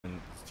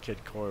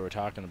kid Corey were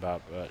talking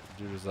about, but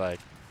dude was like,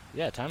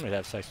 yeah, time would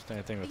have sex with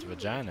anything with a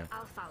vagina.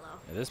 I'll follow.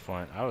 At this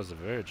point, I was a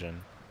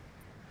virgin.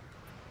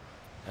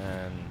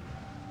 And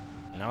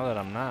now that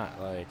I'm not,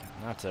 like,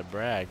 not to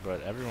brag,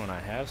 but everyone I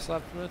have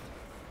slept with,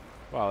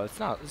 well, it's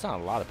not a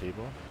lot of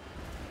people,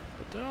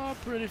 but they're all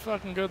pretty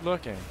fucking good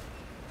looking.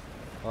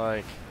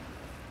 Like,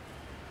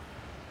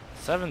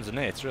 7s and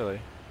 8s, really.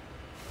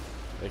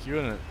 Like, you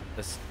wouldn't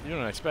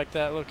expect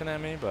that looking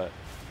at me, but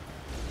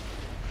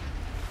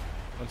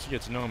once you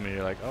get to know me,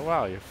 you're like, oh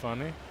wow, you're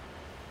funny.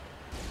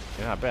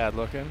 You're not bad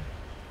looking. And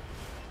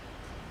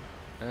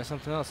there's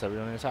something else that we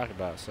don't need to talk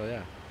about, so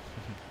yeah.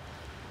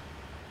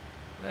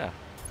 Yeah.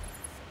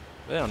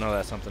 They don't know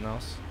that's something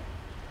else.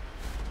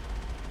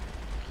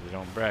 'Cause they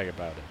don't brag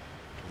about it.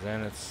 'Cause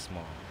then it's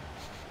small.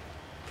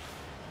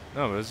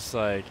 No, but it's just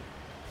like,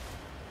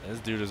 this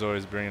dude is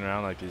always bringing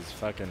around like these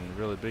fucking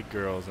really big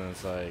girls, and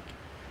it's like,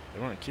 they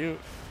weren't cute.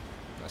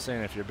 I'm not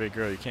saying if you're a big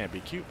girl you can't be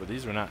cute, but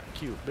these were not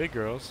cute big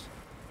girls.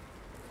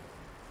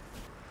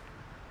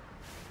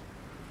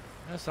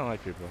 I just don't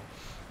like people.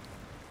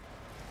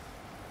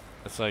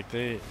 It's like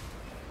they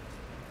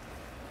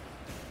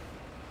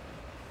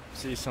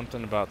see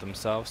something about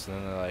themselves and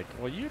then they're like,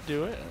 well, you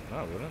do it. No,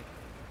 I wouldn't.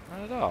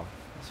 Not at all.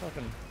 It's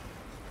fucking...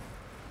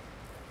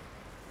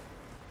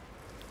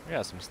 We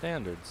got some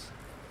standards.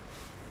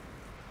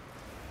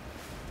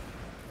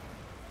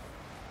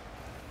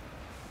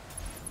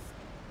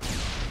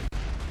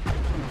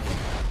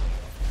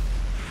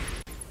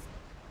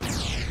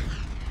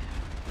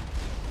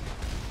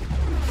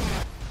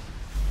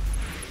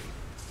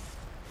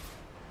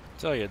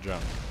 Until I get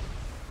drunk.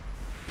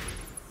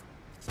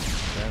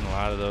 Then a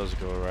lot of those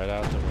go right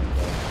out the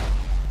window.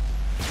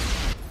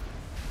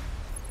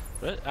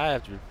 But I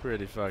have to be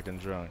pretty fucking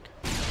drunk.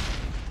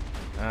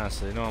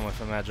 Honestly, normally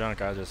if I'm that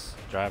drunk, I just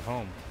drive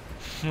home.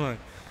 Like,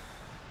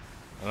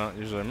 I don't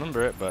usually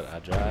remember it, but I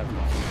drive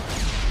home.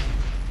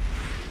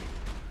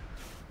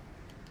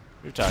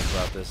 We've talked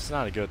about this. It's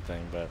not a good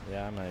thing, but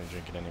yeah, I'm not even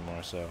drinking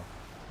anymore, so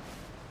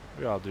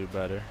we all do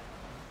better.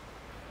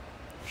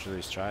 We should at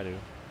least try to.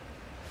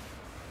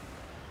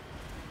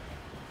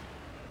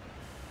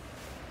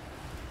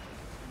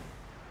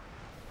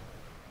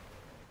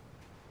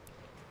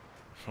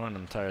 For one,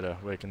 I'm tired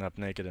of waking up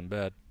naked in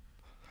bed.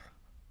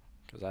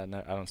 Because I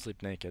don't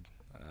sleep naked.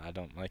 I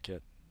don't like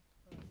it.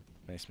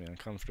 Makes me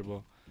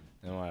uncomfortable.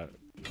 And when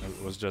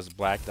it was just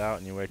blacked out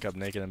and you wake up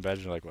naked in bed,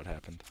 you're like, what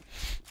happened?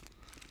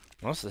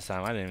 Most of the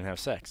time, I didn't even have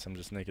sex. I'm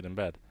just naked in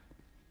bed.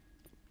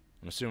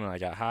 I'm assuming I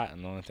got hot,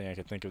 and the only thing I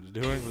could think of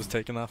doing was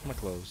taking off my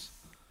clothes.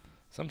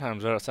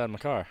 Sometimes right outside my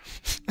car.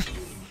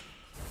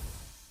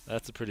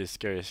 That's a pretty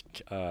scary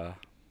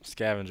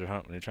scavenger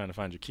hunt when you're trying to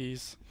find your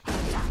keys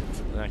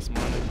the next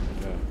morning.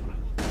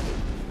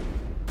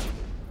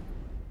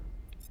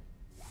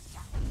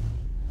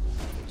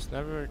 It's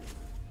never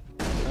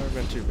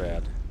been too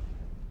bad.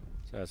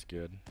 So that's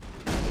good.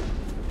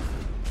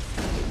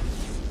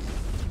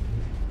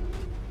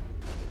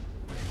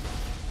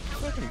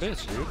 Fucking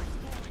bitch, dude.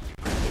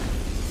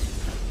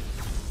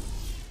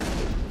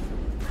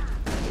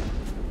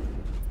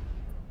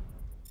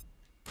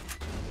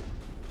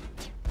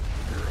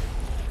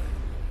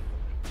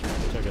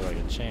 Took it like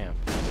a champ.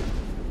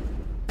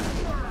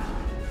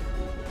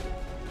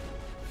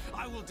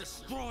 I will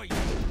destroy you.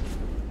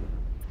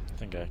 I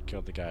think I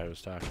killed the guy who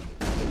was talking.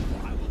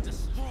 I will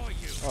destroy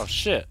you. Oh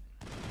shit!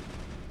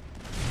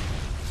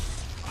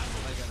 I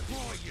will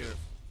destroy you.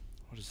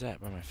 What is that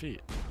by my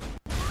feet?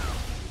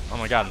 Oh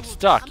my god, I'm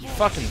stuck, you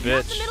fucking Not the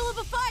bitch! middle of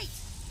a fight.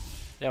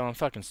 Yeah, well, I'm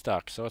fucking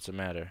stuck, so what's the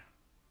matter?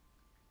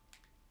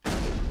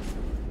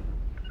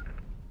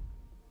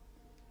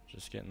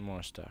 Just getting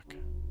more stuck.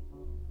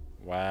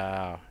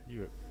 Wow,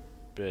 you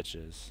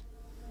bitches.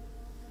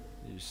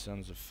 You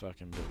sons of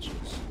fucking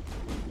bitches.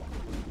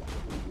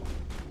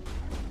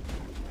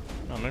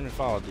 No, let me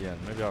follow at the end.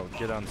 Maybe I'll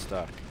get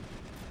unstuck.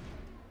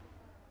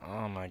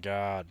 Oh my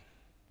god.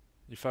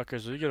 You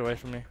fuckers, will you get away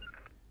from me?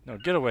 No,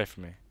 get away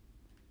from me.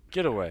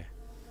 Get away.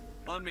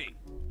 On me.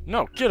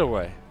 No, get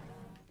away.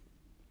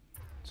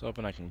 Let's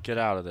hoping I can get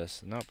out of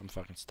this. Nope, I'm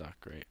fucking stuck.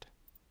 Great.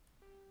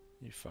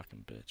 You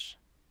fucking bitch.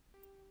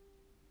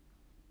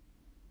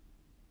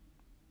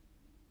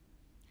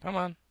 Come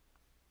on.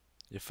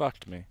 You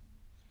fucked me.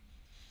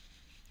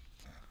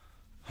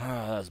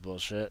 Ah, that's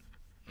bullshit.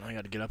 I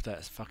gotta get up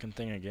that fucking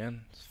thing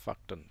again. It's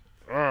fucked.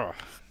 Ugh.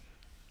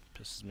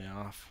 Pisses me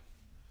off.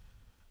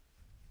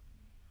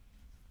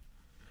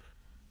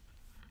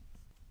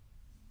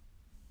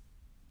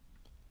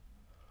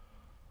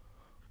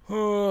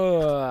 Oh,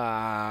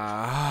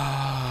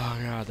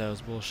 God, that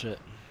was bullshit.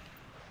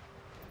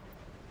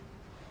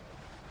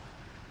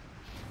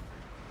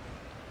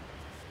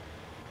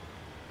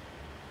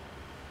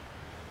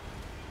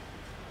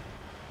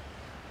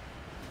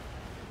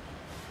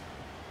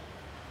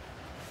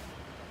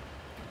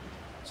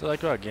 So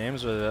like about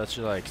games where they let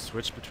you like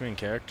switch between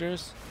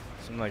characters,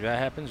 something like that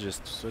happens, you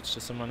just switch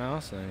to someone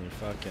else and then you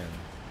fucking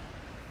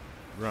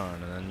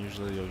run, and then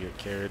usually you'll get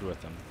carried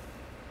with them.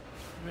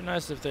 It'd be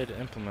nice if they'd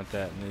implement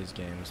that in these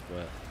games, but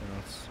you know,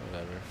 it's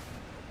whatever.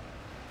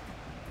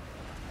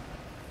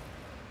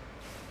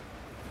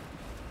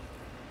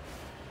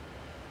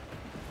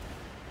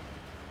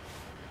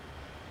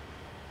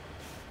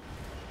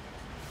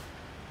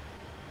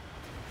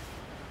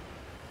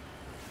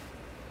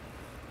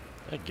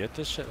 Did I get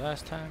this shit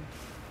last time?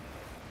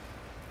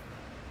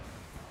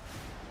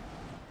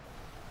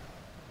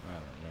 I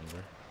don't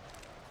remember.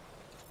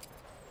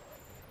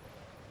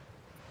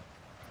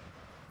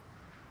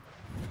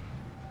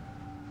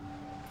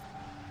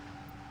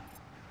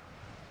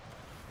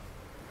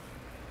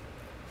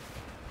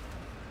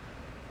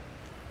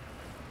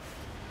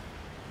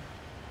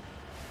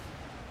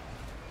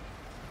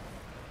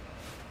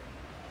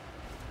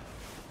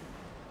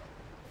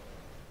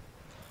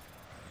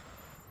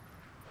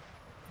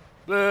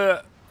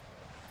 Bleh.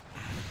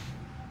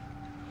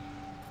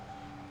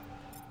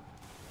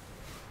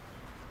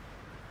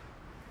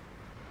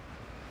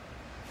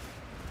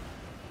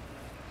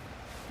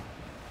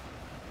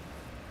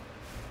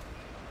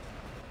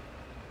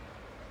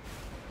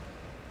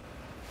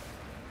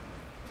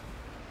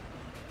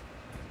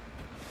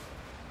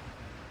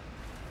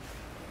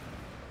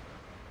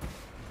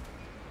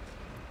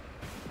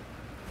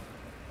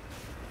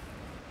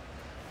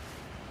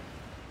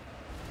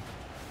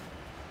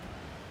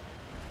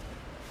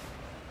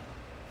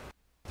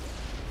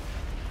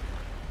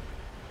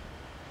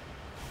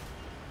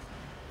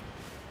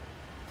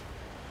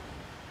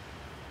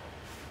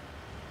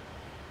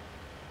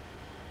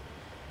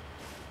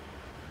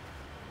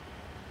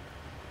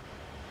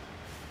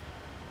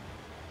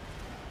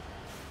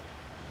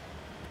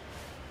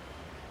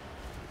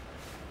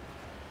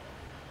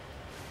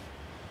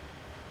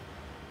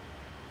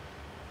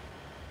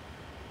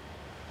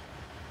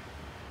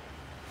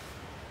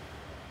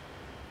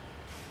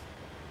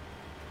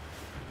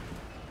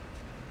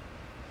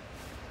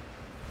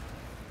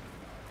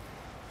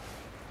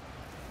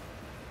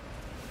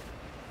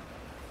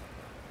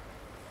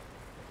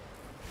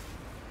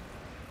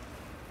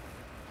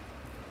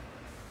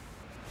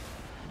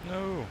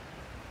 No.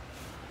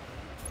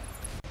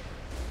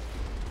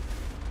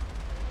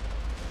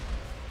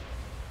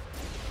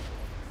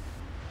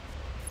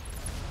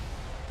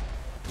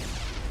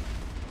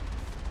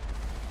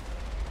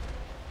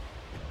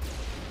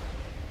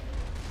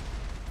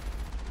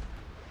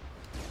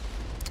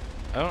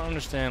 I don't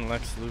understand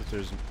Lex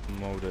Luthor's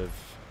motive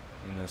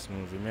in this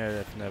movie.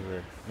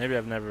 Maybe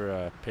I've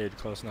never paid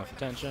close enough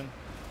attention.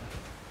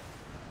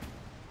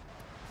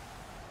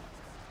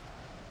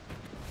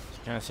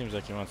 It kind of seems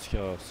like he wants to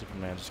kill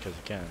Superman just because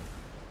he can.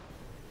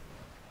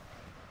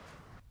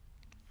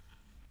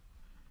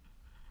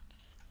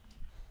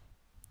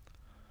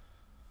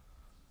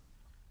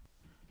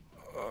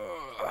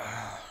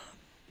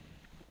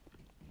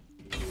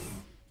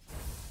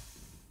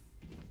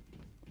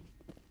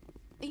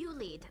 You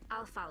lead,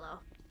 I'll follow.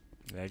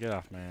 Yeah, get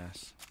off my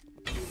ass.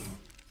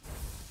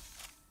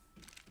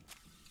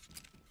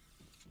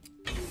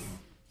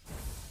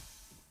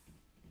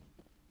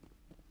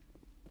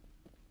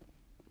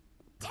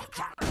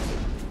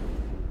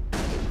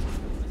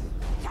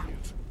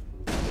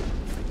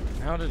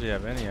 How did he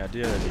have any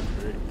idea that he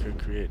could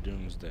create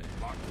Doomsday?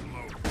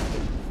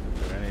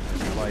 Or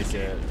anything like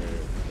it,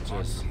 or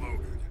just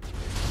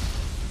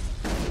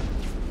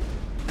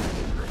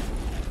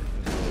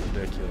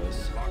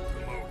ridiculous.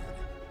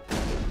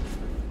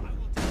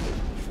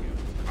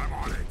 I'm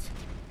on it.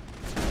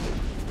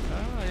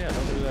 Oh yeah,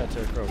 don't do that to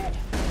Krogan.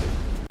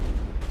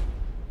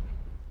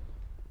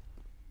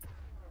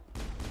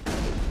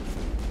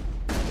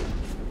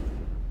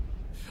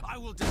 I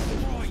will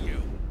destroy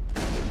you.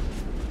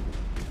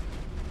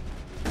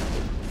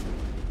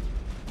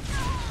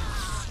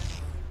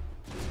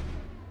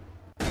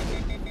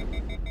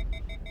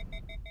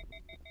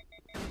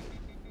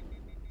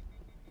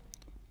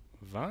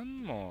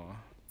 One more.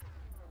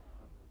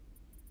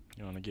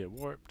 You wanna get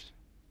warped?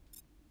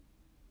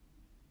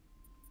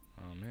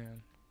 Oh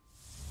man.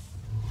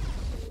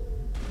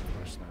 Of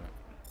course not.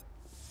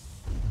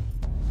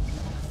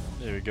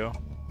 There we go.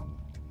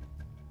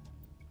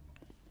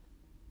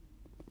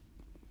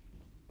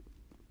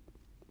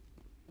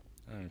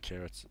 I don't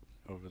care what's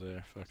over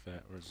there. Fuck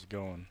that. We're just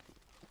going.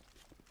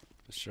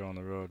 Just showing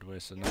the road.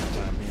 Wasted enough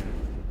time here.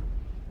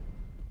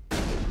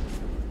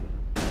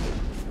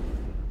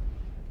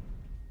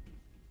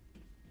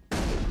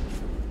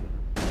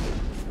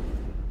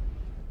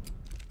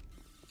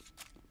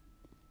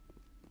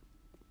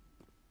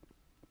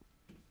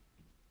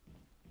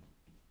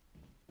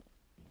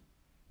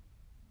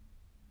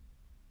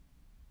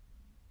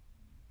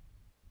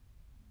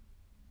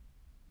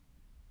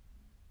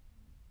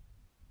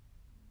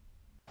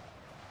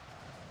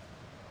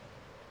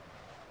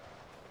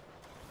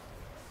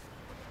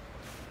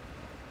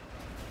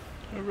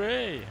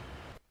 Hooray!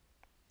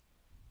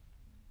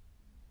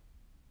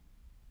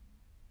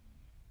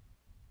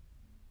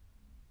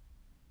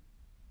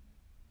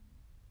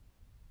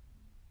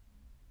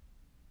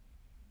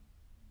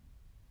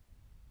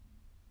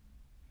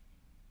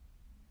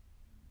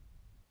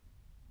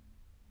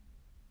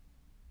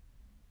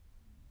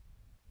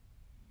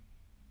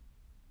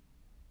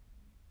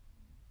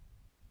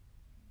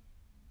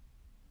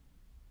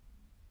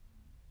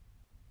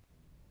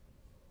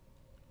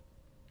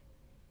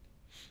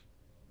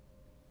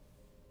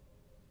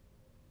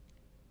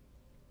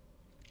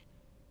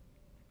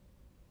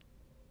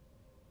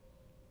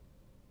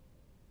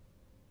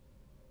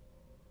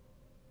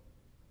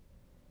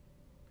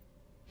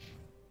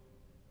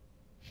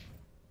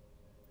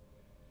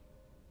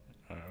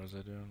 what was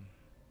I doing?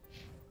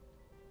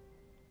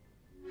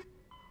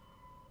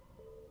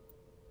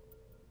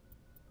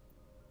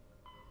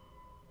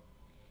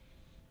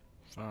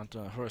 Found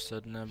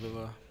Horsehead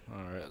Nebula.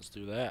 Alright, let's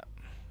do that.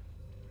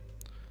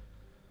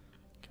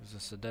 Gives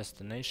us a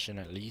destination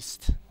at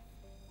least.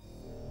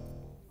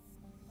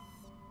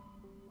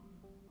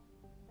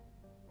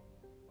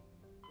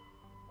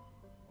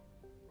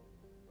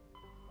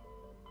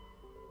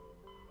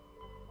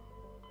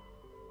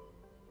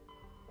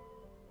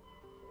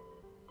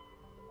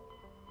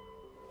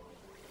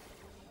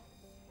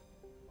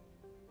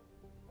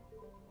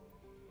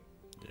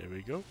 There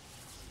we go.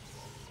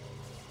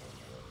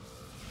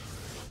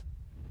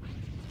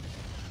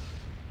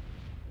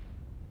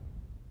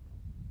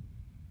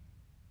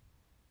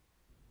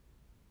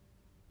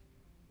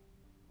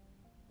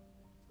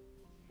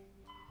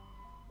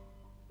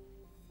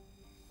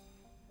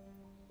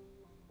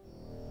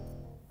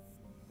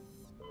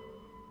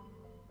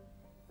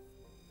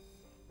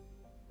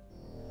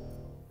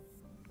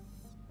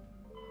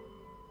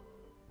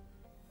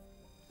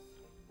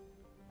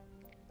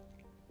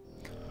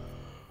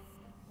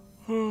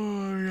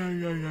 Oh,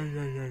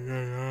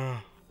 yeah.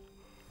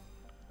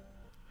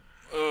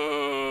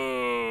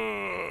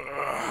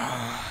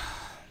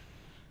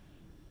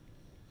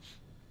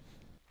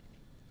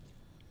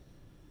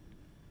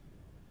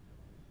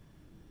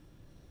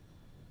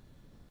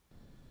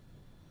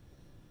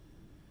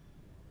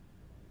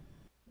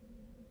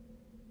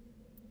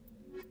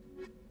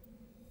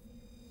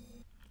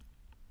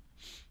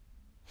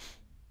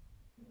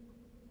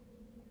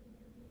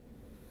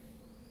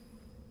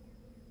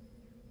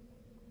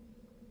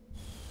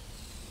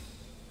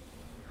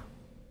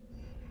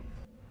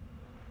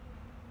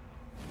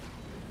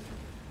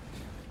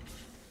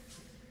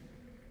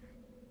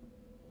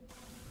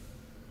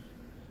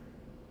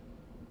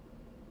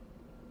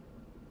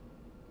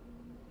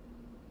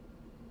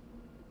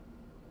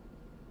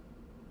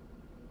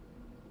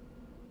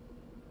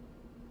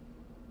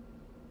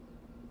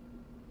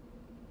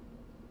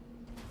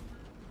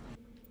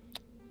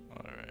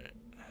 Alright.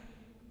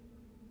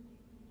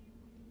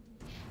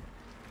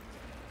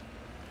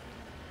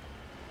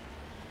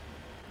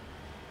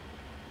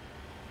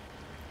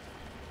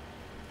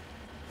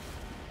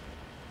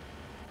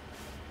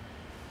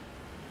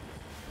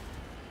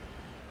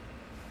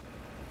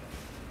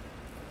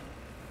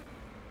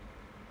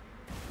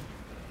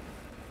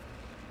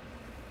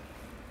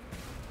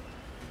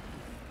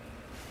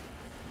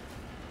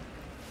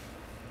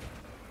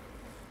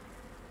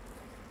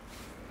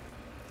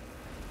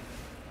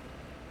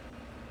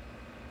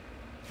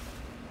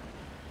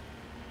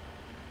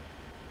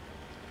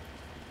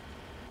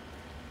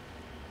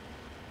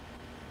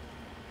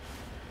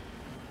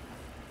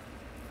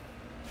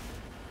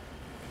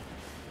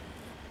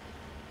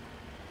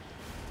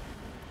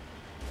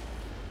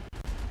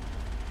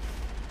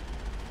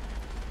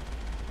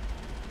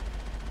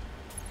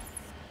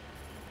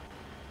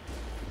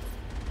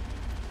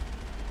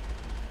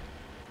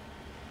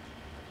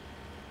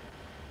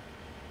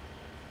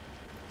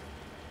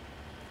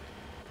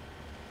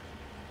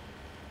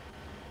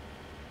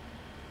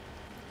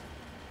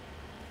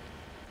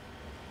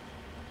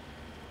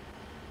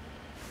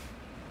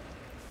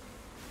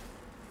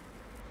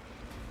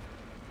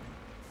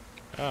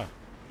 Ah.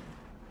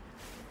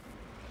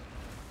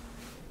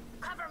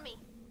 Cover me.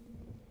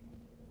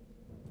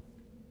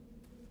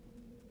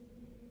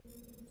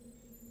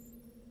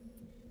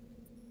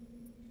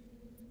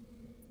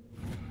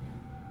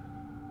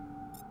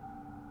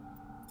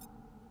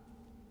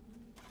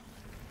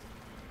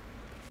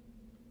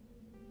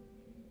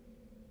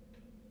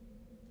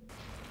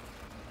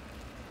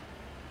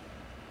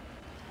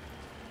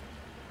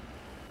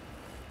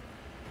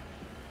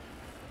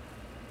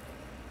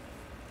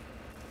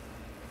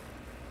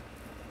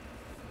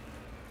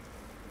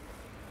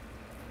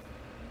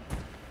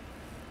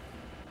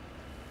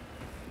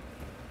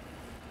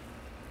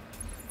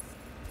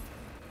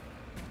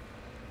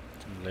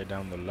 Lay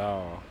down the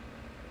law.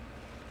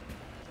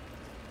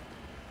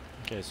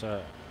 Okay,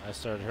 so I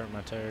started hurting my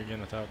tire again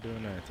without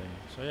doing anything.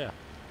 So yeah,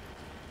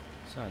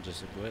 it's not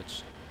just a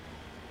glitch.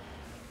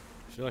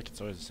 I feel like it's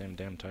always the same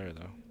damn tire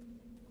though.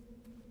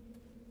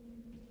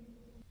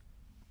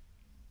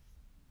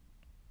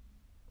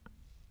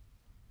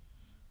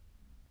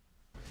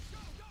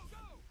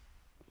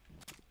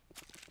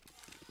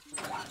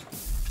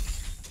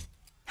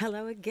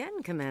 Hello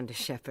again, Commander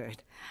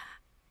Shepard.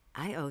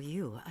 I owe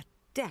you a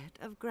debt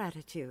of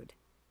gratitude.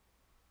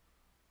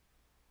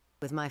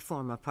 With my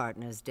former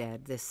partners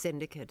dead, this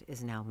syndicate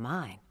is now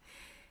mine.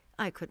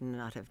 I could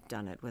not have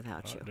done it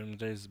without you.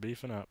 Doomsday's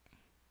beefing up.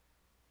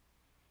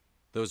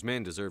 Those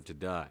men deserve to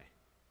die.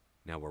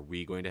 Now, are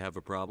we going to have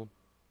a problem?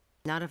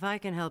 Not if I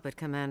can help it,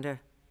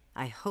 Commander.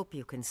 I hope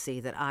you can see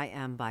that I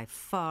am by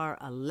far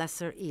a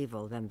lesser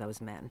evil than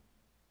those men.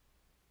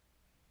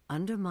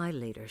 Under my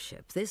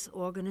leadership, this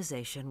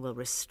organization will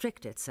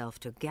restrict itself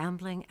to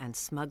gambling and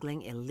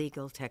smuggling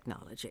illegal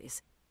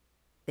technologies.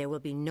 There will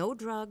be no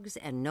drugs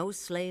and no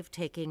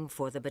slave-taking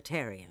for the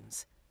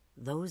Batarians.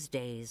 Those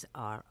days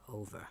are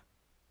over.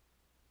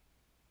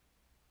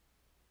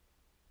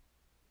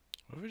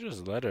 What if we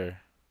just let her?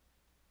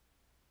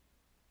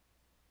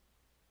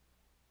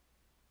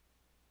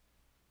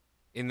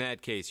 In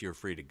that case, you're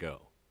free to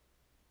go.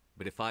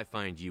 But if I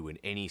find you in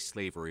any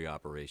slavery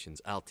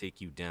operations, I'll take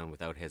you down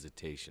without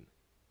hesitation.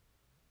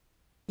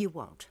 You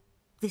won't.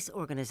 This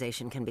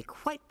organization can be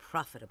quite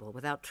profitable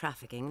without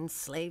trafficking in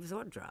slaves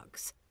or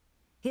drugs.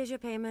 Here's your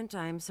payment.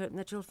 I'm certain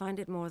that you'll find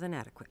it more than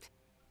adequate.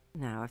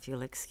 Now, if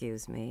you'll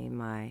excuse me,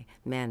 my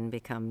men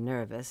become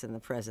nervous in the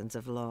presence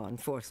of law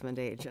enforcement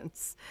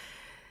agents.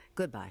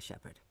 Goodbye,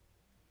 Shepard.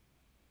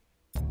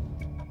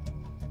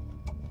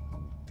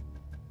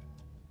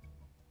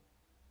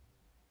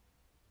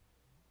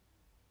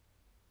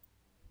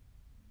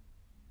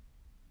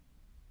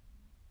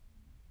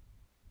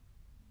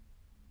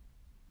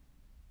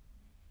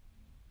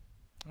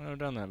 I've never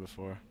done that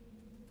before.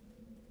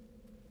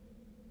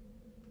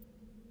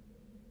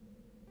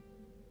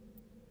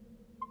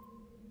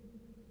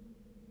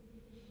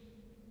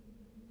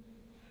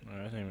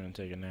 Alright, I think I'm gonna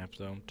take a nap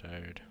though. I'm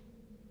tired.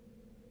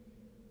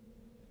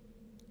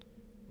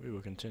 We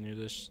will continue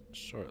this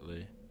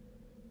shortly.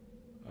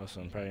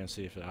 Also, I'm probably gonna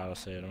see if it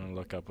auto-saved. I'm gonna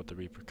look up what the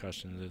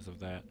repercussions is of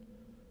that.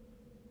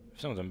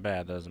 If something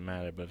bad, that doesn't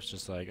matter, but if it's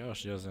just like, oh,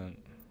 she doesn't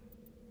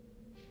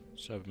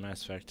shove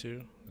Mass Effect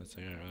 2, that's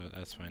like,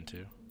 that's fine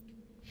too.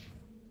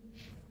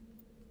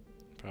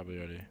 Probably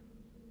already.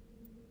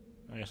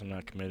 I guess I'm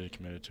not committed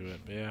to it,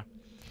 but yeah.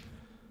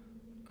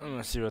 I'm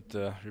gonna see what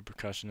the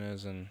repercussion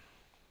is and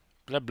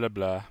blah blah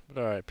blah.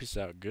 But alright, peace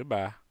out.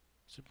 Goodbye.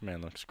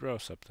 Superman looks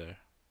gross up there.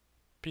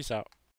 Peace out.